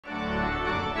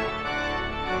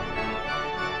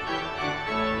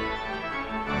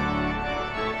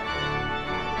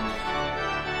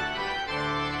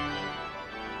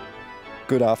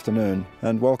Good afternoon,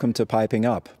 and welcome to Piping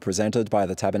Up, presented by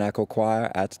the Tabernacle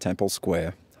Choir at Temple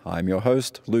Square. I'm your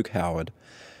host, Luke Howard.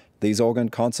 These organ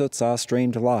concerts are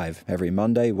streamed live every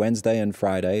Monday, Wednesday, and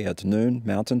Friday at noon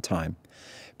Mountain Time.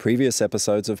 Previous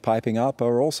episodes of Piping Up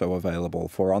are also available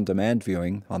for on-demand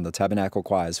viewing on the Tabernacle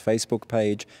Choir's Facebook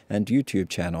page and YouTube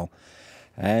channel.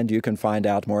 And you can find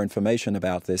out more information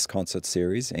about this concert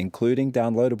series, including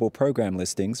downloadable program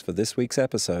listings for this week's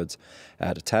episodes,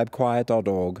 at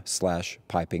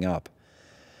tabchoir.org/pipingup.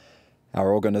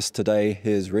 Our organist today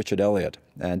is Richard Elliott,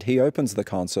 and he opens the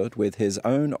concert with his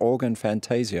own organ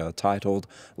fantasia titled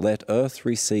 "Let Earth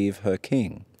Receive Her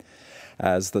King."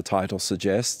 As the title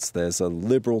suggests, there's a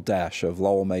liberal dash of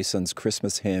Lowell Mason's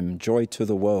Christmas hymn, "Joy to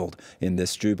the World," in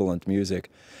this jubilant music,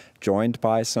 joined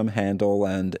by some Handel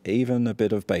and even a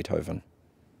bit of Beethoven.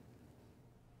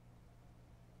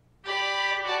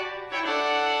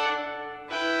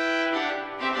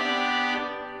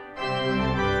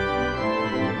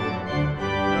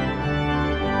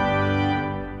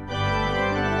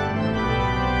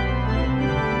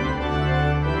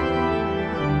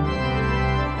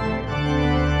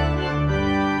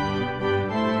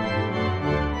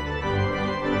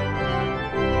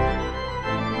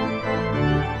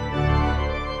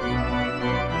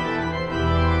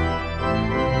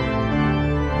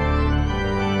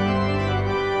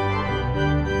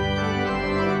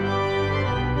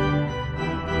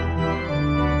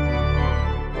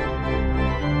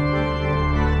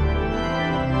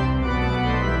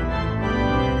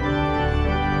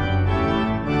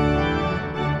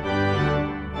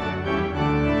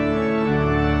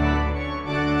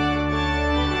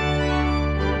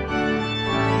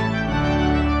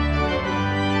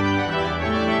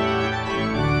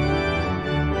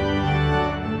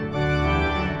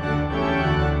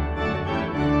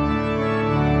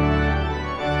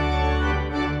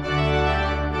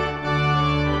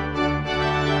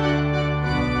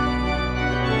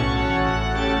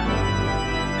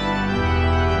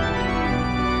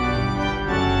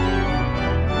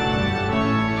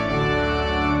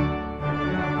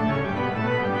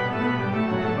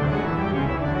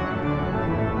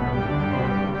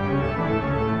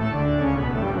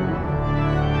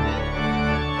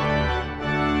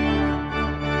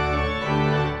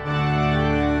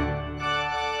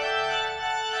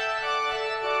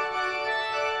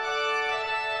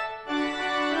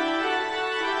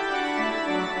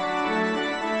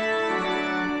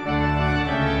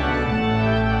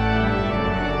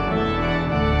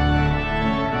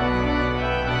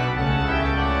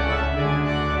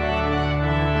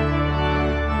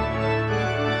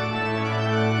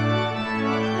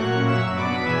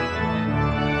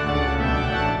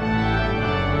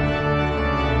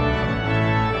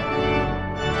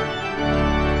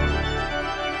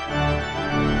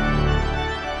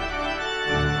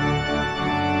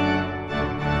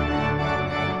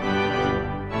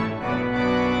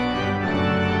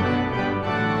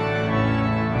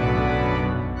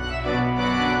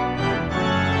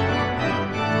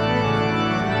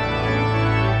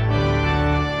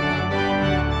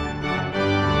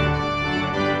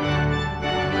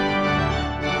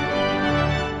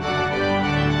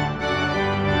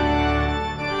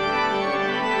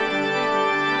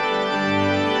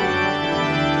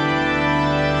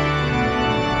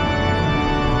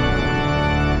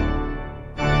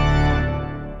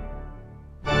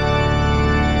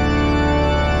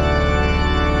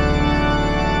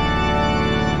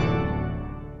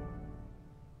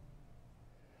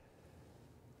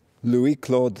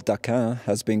 Louis-Claude Daquin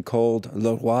has been called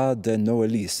Le Roi des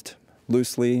Noëlistes,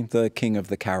 loosely the King of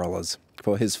the Carolers,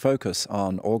 for his focus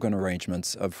on organ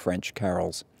arrangements of French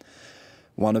carols.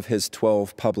 One of his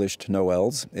 12 published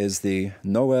Noëls is the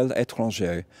Noël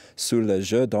étranger, sous le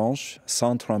jeu d'ange,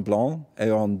 sans tremblant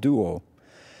et en duo.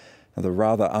 The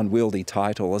rather unwieldy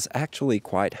title is actually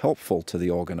quite helpful to the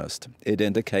organist. It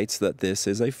indicates that this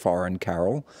is a foreign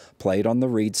carol, played on the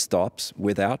reed stops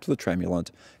without the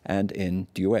tremulant and in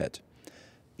duet.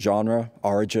 Genre,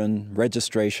 origin,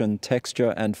 registration,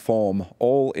 texture, and form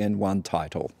all in one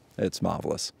title. It's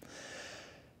marvelous.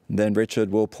 Then Richard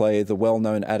will play the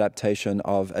well-known adaptation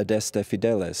of Adeste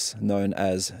Fideles, known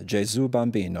as Gesù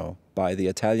Bambino, by the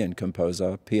Italian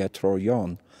composer Pietro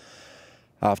Ion.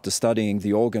 After studying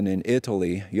the organ in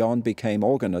Italy, Ion became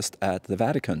organist at the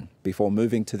Vatican before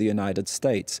moving to the United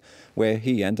States, where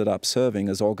he ended up serving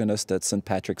as organist at St.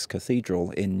 Patrick's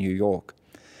Cathedral in New York.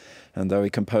 And though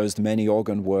he composed many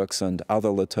organ works and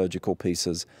other liturgical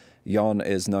pieces, Ion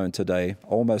is known today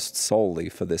almost solely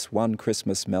for this one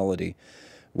Christmas melody,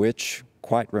 which,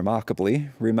 quite remarkably,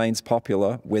 remains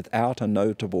popular without a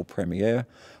notable premiere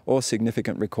or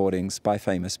significant recordings by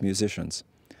famous musicians.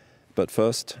 But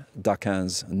first,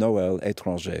 Daquin's Noël,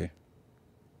 étranger.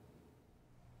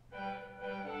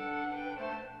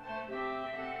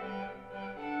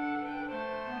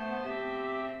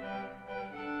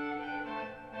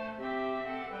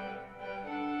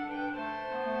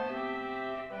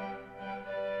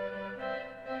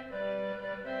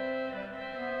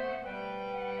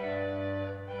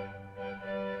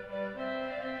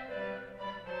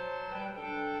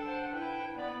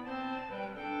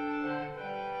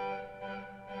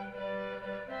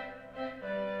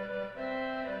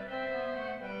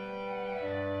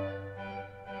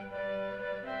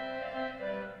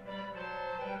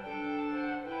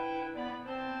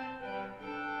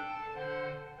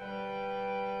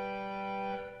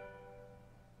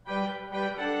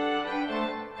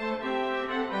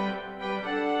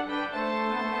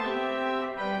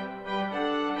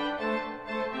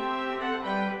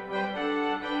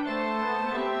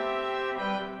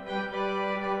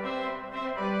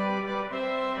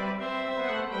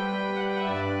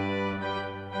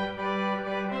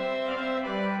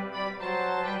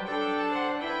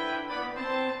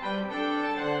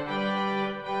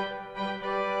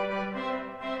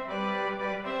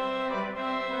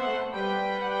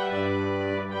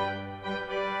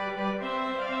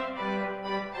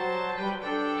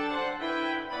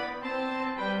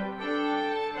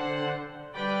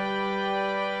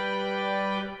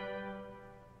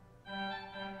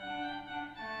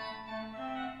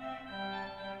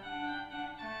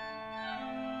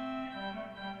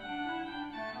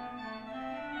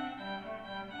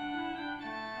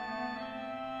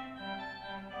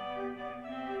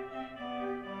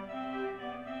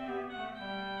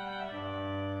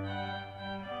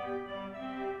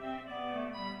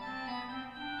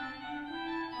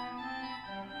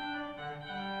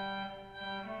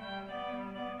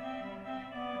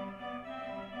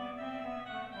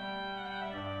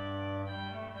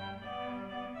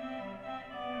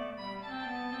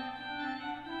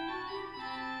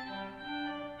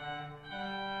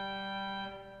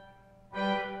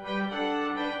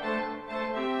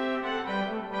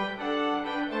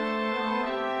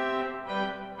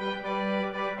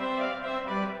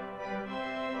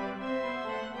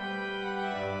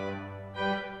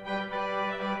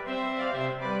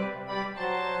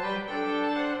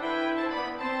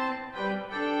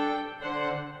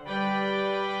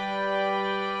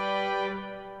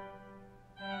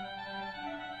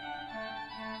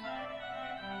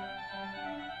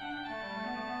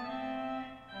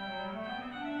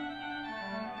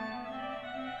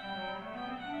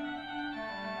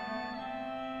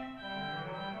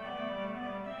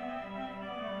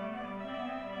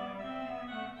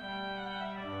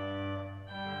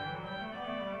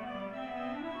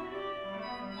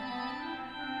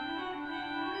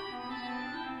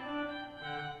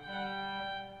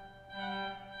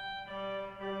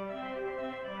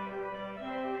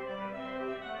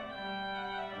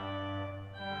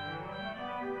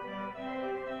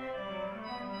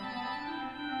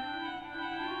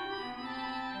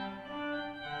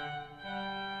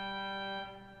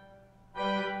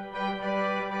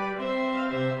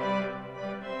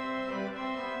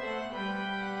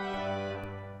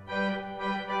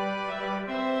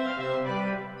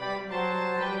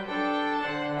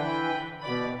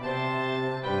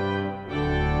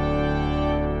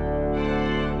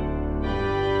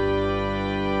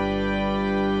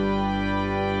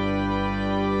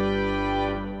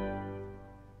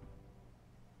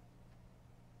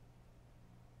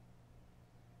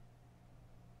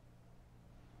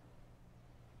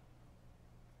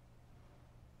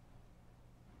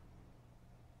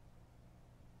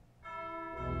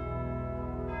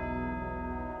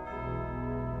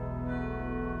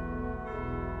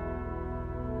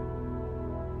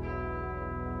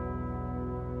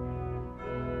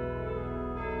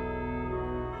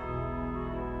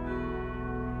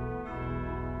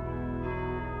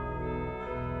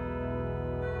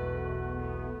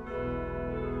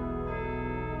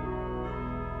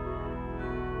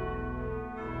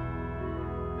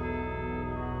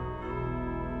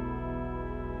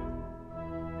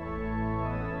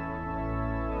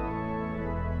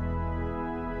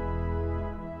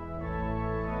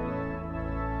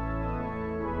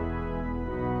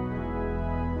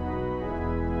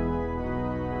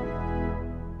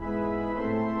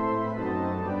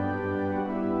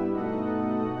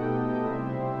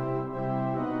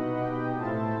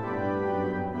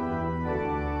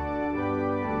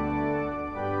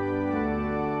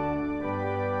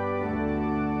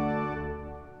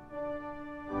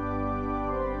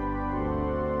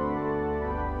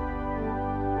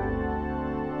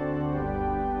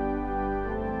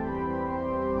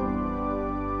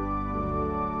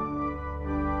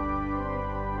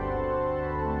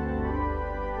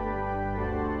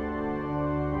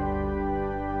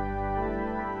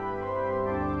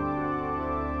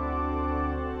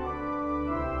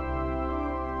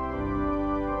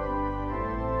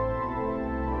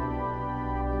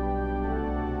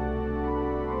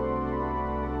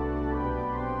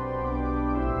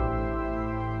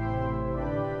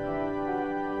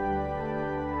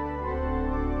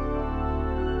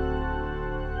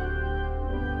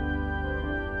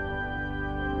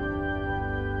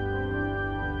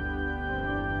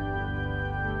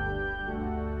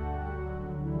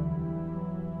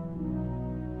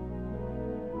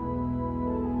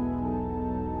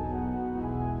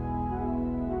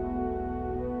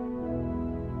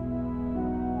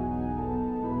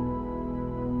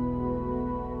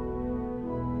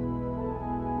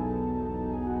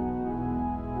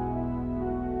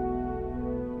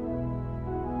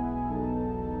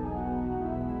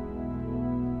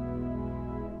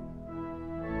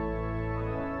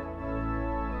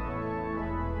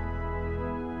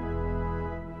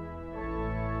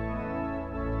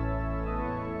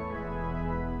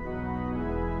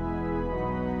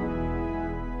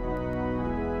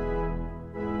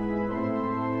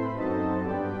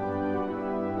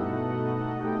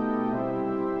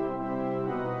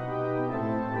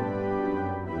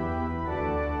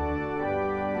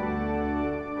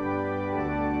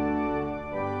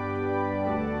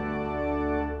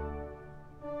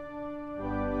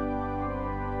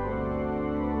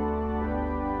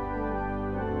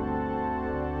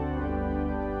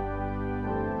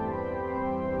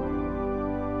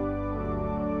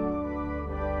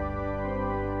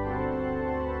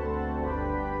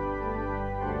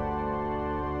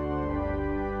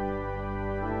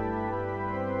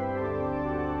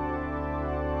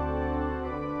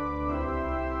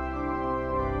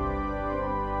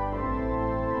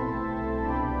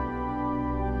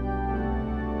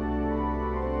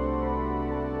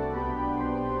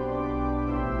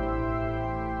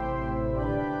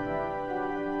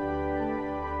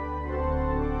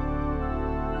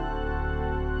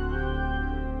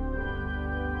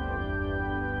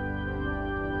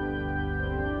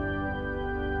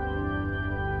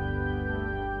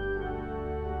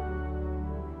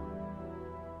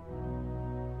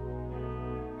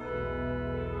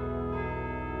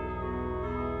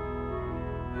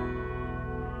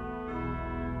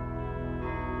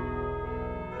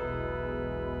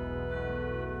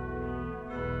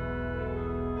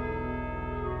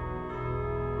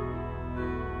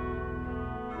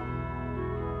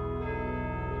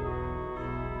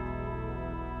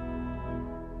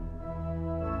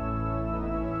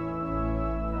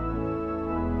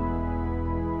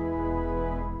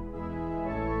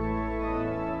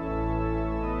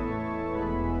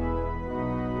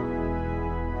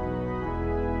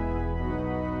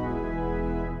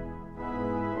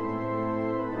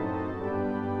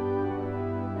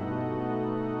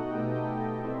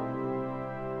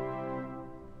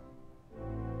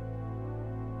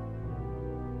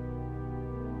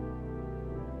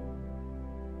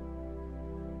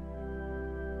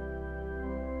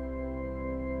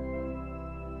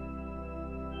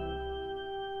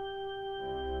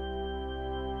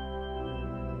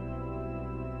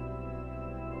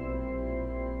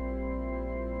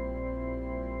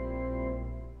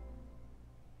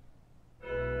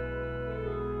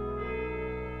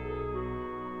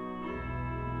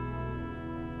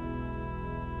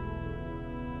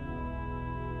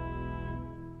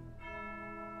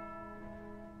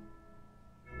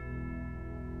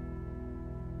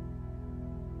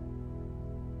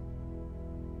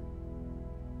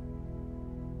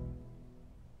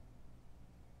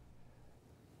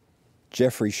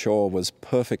 Geoffrey Shaw was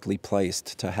perfectly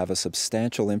placed to have a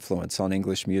substantial influence on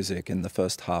English music in the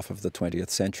first half of the 20th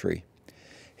century.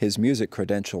 His music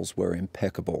credentials were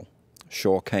impeccable.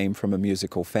 Shaw came from a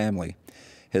musical family.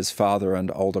 His father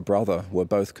and older brother were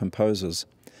both composers,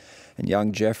 and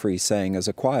young Geoffrey sang as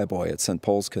a choir boy at St.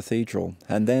 Paul's Cathedral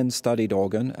and then studied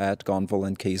organ at Gonville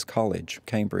and Caius College,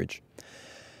 Cambridge.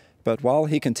 But while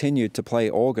he continued to play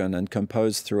organ and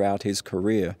compose throughout his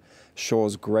career,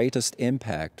 Shaw's greatest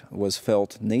impact was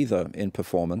felt neither in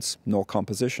performance nor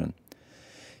composition.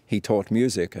 He taught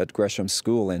music at Gresham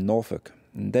School in Norfolk,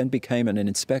 and then became an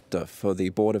inspector for the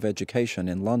Board of Education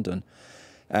in London,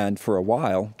 and for a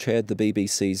while chaired the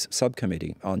BBC's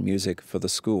subcommittee on music for the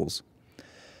schools.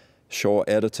 Shaw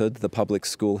edited the Public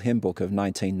School Hymn Book of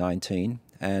 1919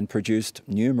 and produced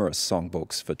numerous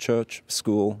songbooks for church,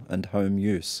 school, and home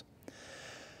use.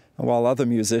 While other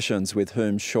musicians with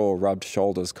whom Shaw rubbed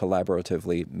shoulders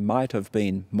collaboratively might have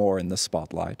been more in the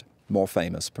spotlight, more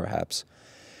famous perhaps,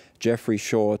 Geoffrey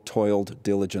Shaw toiled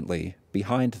diligently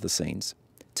behind the scenes,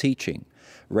 teaching,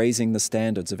 raising the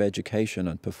standards of education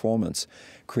and performance,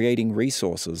 creating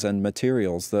resources and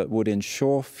materials that would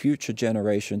ensure future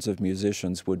generations of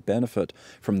musicians would benefit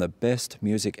from the best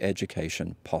music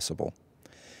education possible.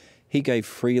 He gave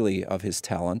freely of his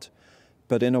talent,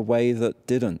 but in a way that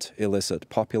didn't elicit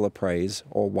popular praise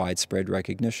or widespread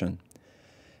recognition.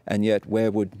 And yet,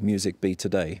 where would music be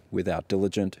today without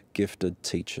diligent, gifted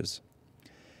teachers?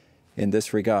 In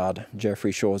this regard,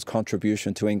 Geoffrey Shaw's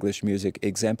contribution to English music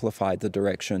exemplified the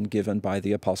direction given by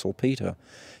the Apostle Peter,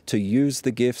 to use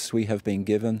the gifts we have been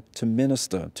given to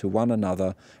minister to one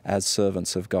another as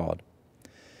servants of God.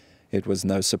 It was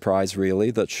no surprise,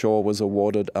 really, that Shaw was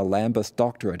awarded a Lambeth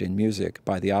Doctorate in Music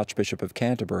by the Archbishop of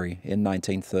Canterbury in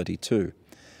 1932.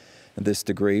 This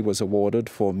degree was awarded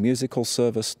for musical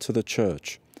service to the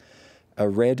Church, a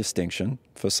rare distinction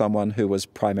for someone who was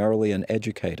primarily an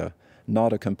educator,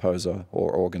 not a composer or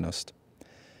organist.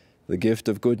 The gift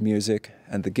of good music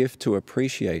and the gift to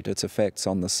appreciate its effects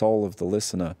on the soul of the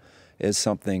listener is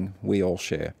something we all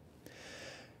share.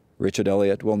 Richard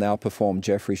Elliott will now perform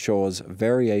Geoffrey Shaw's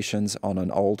Variations on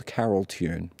an Old Carol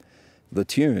Tune, the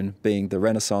tune being the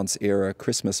Renaissance-era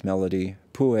Christmas melody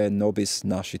Puer nobis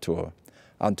nascitur,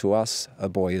 Unto Us a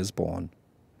Boy is Born.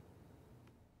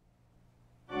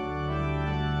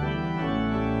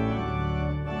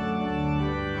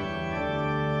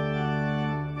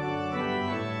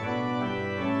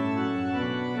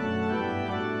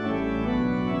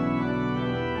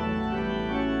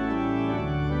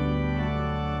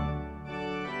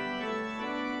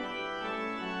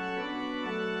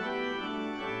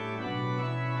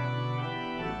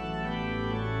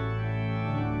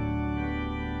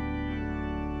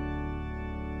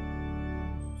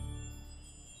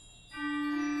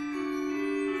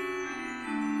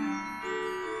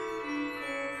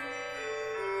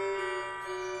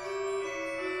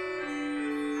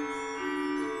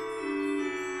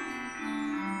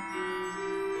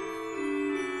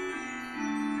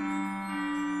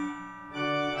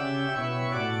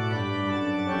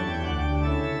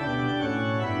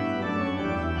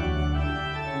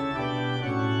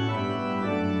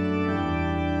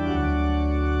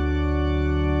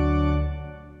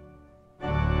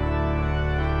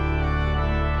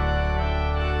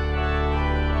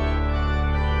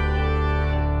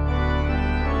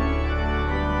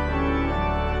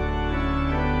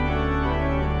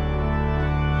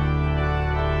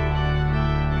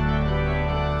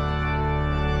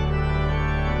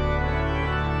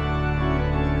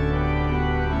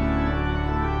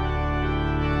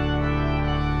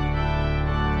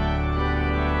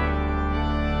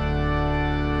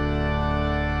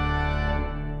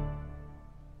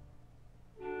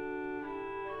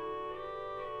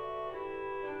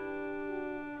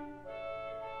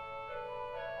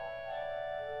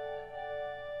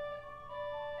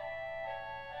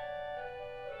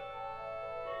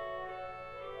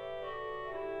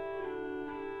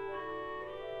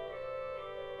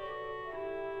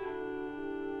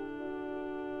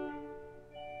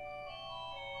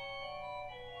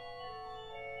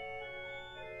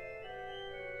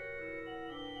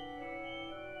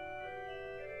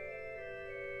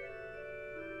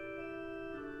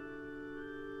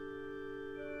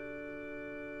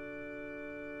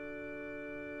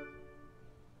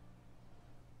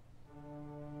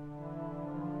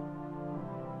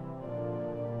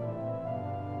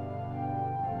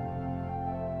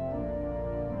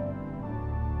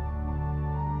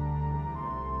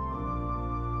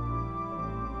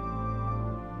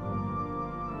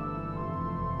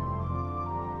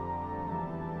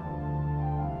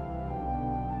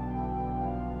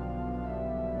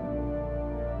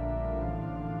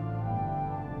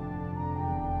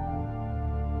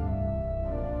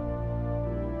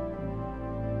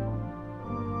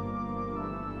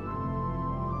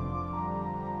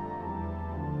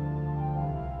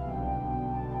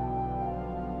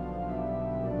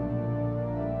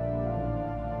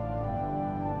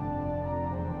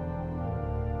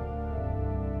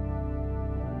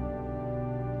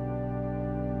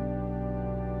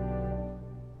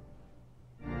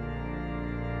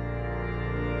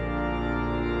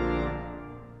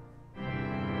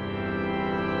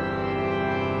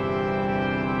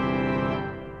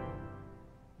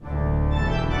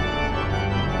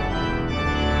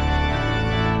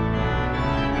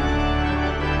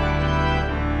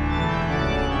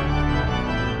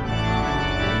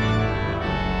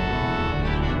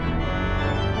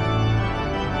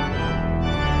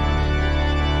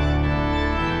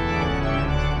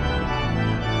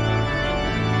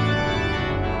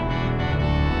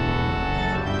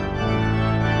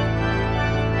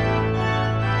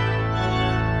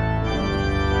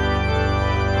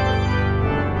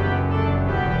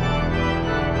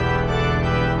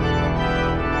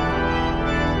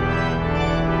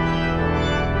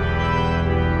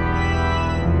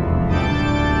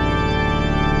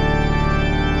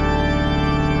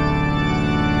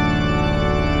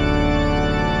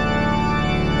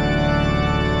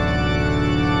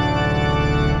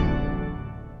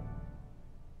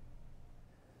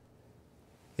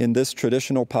 In this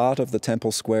traditional part of the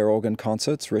Temple Square organ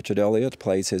concerts, Richard Elliott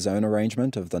plays his own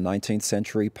arrangement of the 19th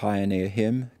century pioneer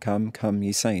hymn, Come, Come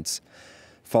Ye Saints,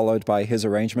 followed by his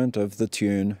arrangement of the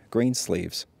tune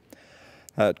Greensleeves.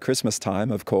 At Christmas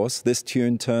time, of course, this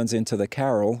tune turns into the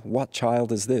carol, What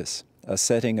Child Is This?, a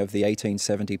setting of the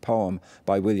 1870 poem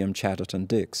by William Chatterton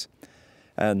Dix.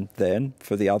 And then,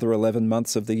 for the other 11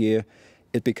 months of the year,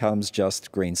 it becomes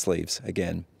just Greensleeves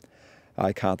again.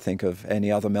 I can't think of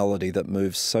any other melody that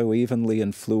moves so evenly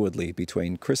and fluidly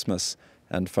between Christmas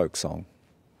and folk song.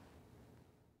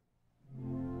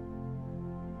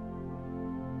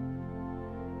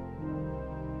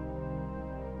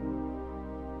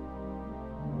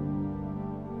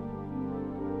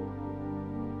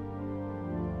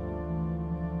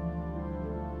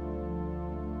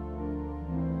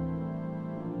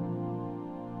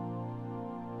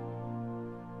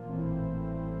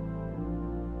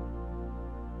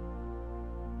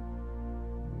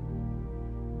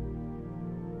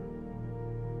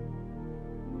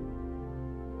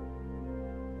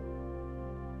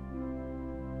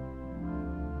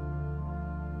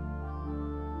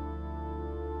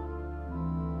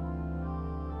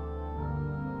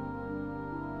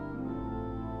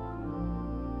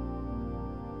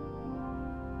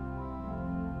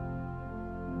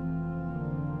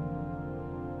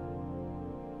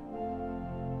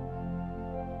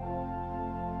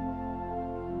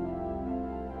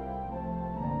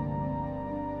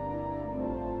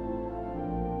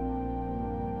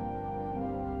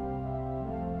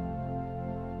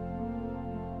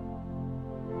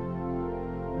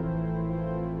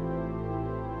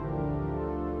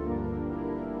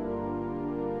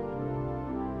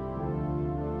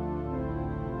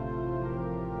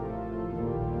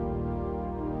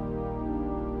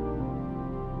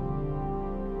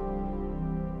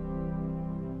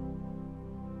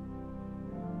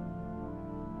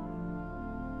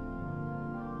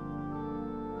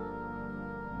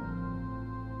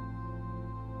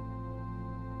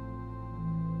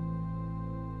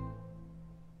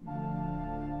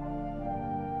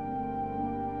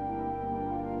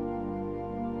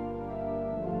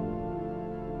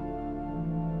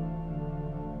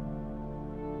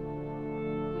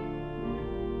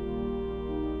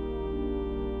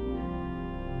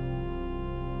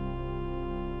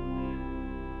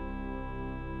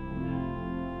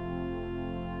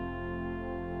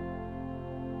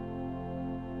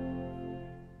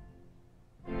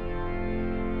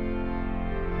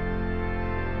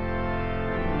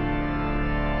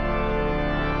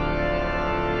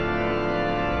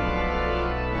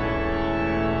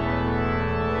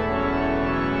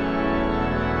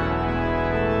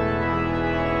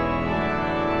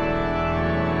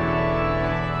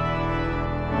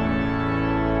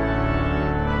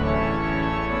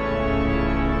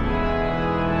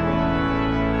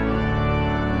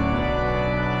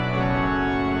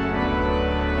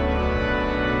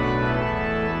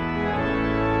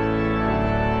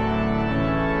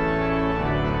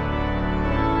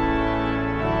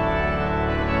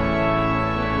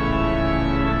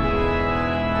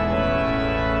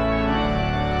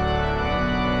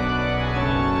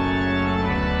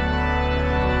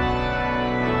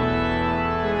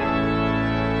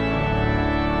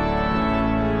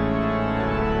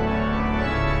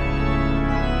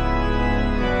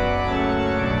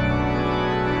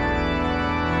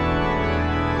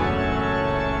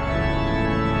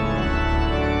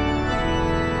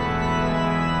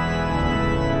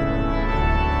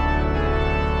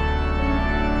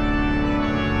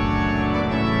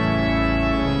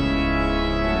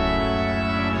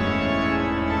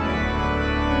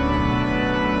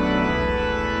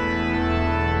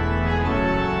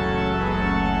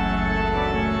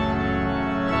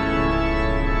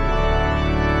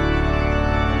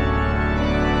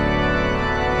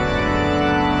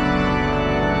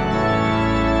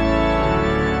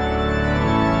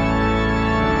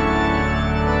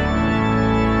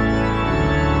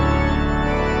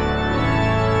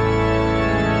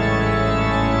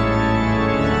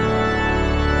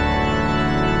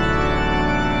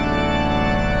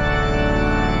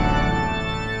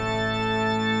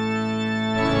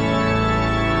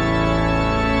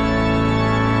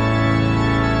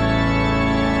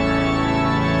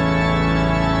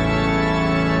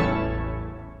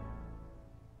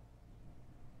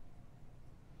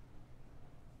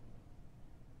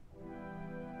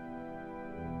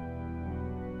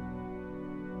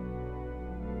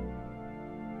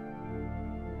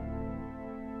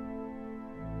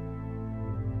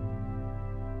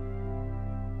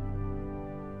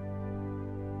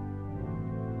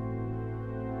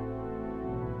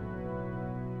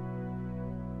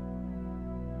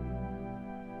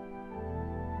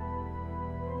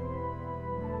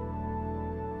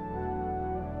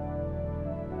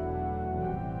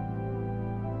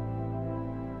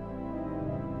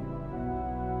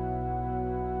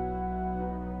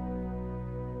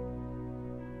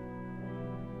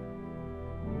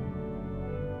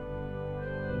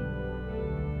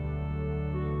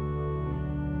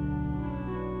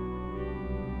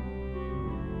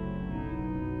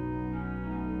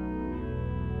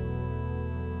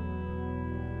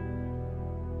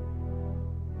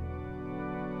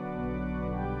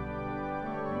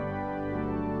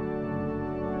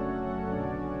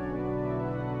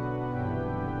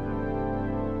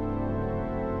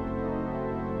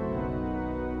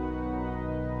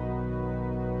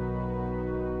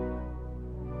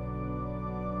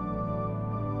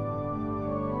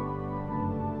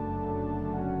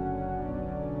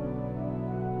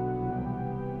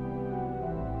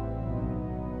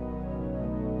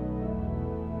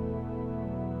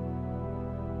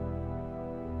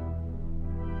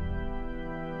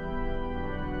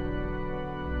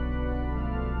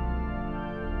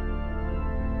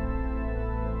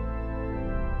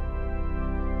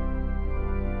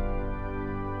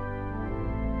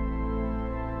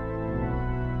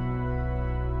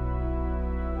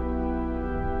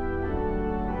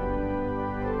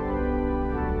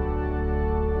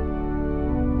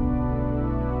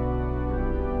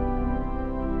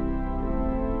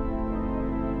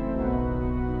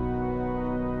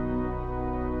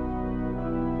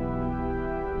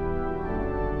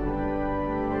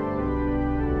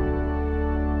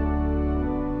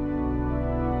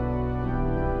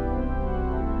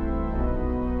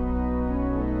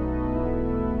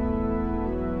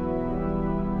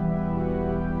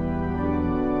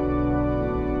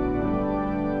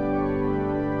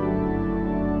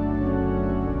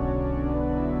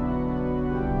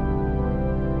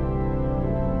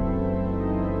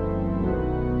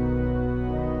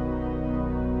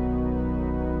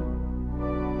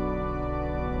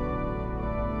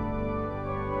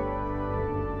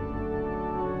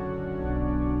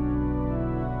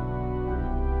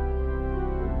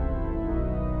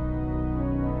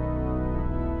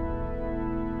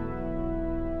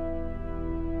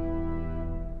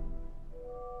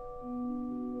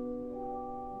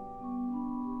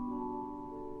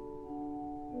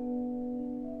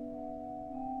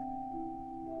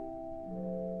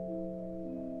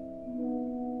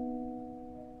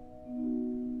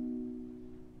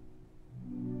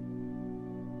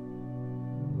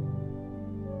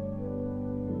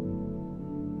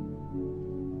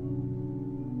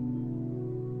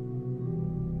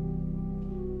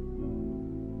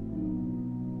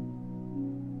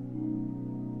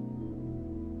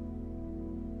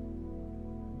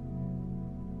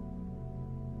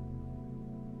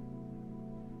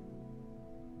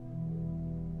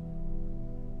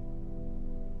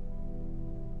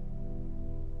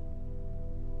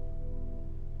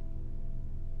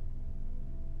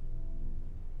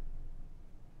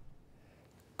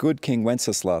 Good King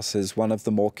Wenceslas is one of the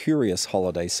more curious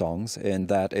holiday songs in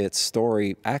that its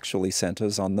story actually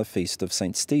centers on the feast of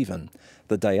St. Stephen,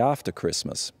 the day after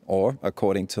Christmas, or,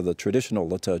 according to the traditional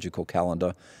liturgical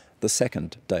calendar, the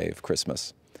second day of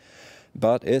Christmas.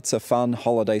 But it's a fun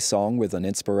holiday song with an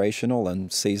inspirational and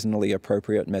seasonally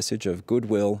appropriate message of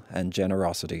goodwill and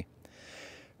generosity.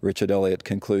 Richard Elliott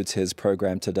concludes his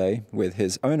program today with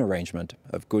his own arrangement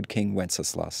of Good King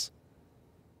Wenceslas.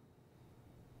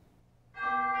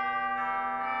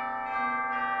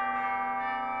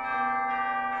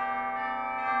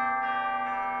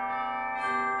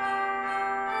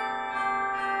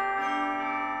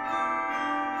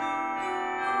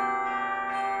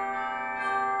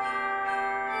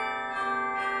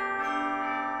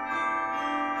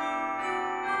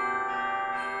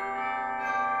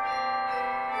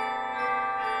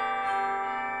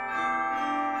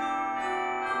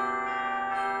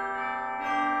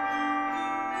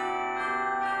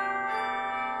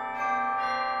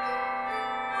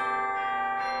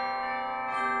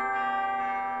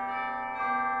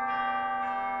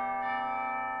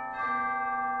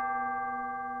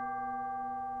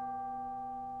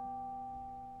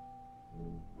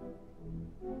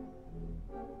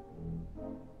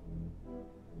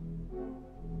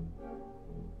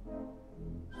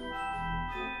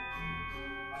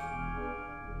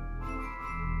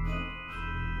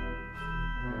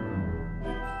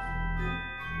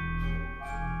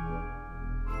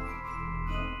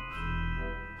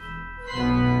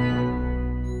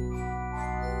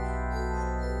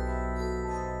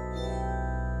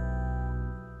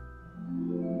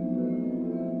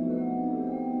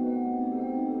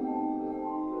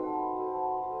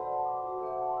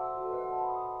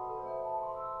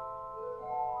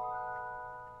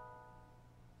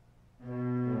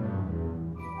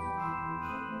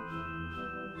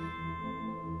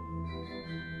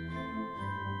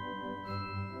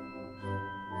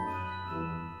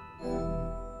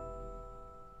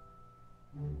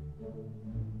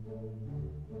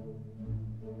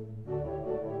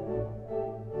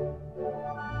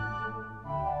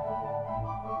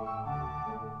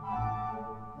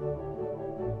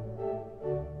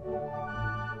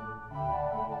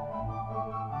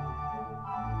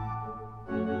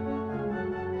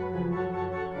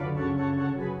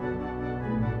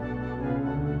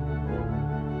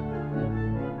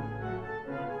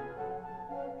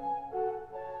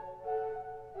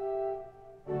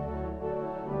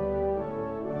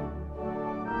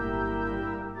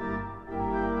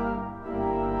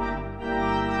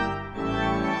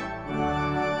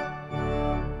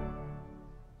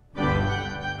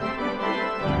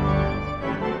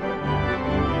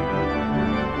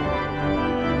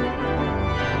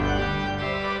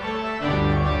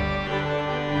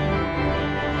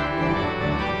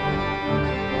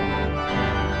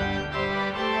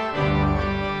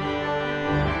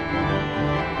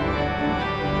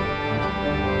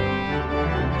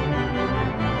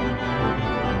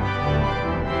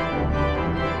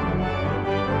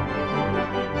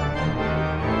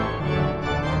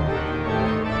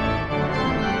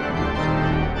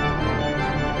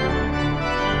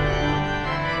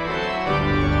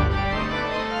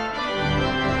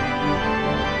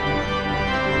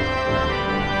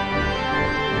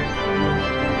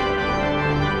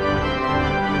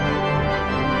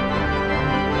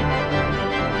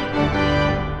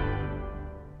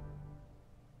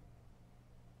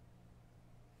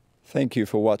 Thank you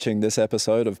for watching this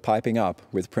episode of Piping Up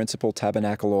with Principal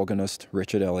Tabernacle Organist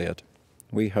Richard Elliott.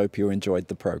 We hope you enjoyed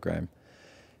the program.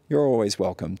 You're always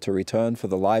welcome to return for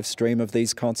the live stream of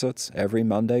these concerts every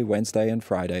Monday, Wednesday, and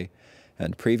Friday,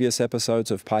 and previous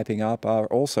episodes of Piping Up are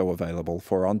also available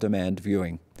for on-demand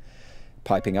viewing.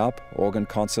 Piping Up, organ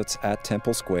concerts at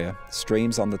Temple Square,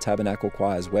 streams on the Tabernacle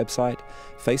Choir's website,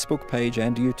 Facebook page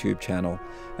and YouTube channel,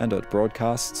 and at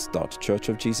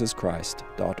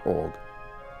broadcasts.churchofjesuschrist.org.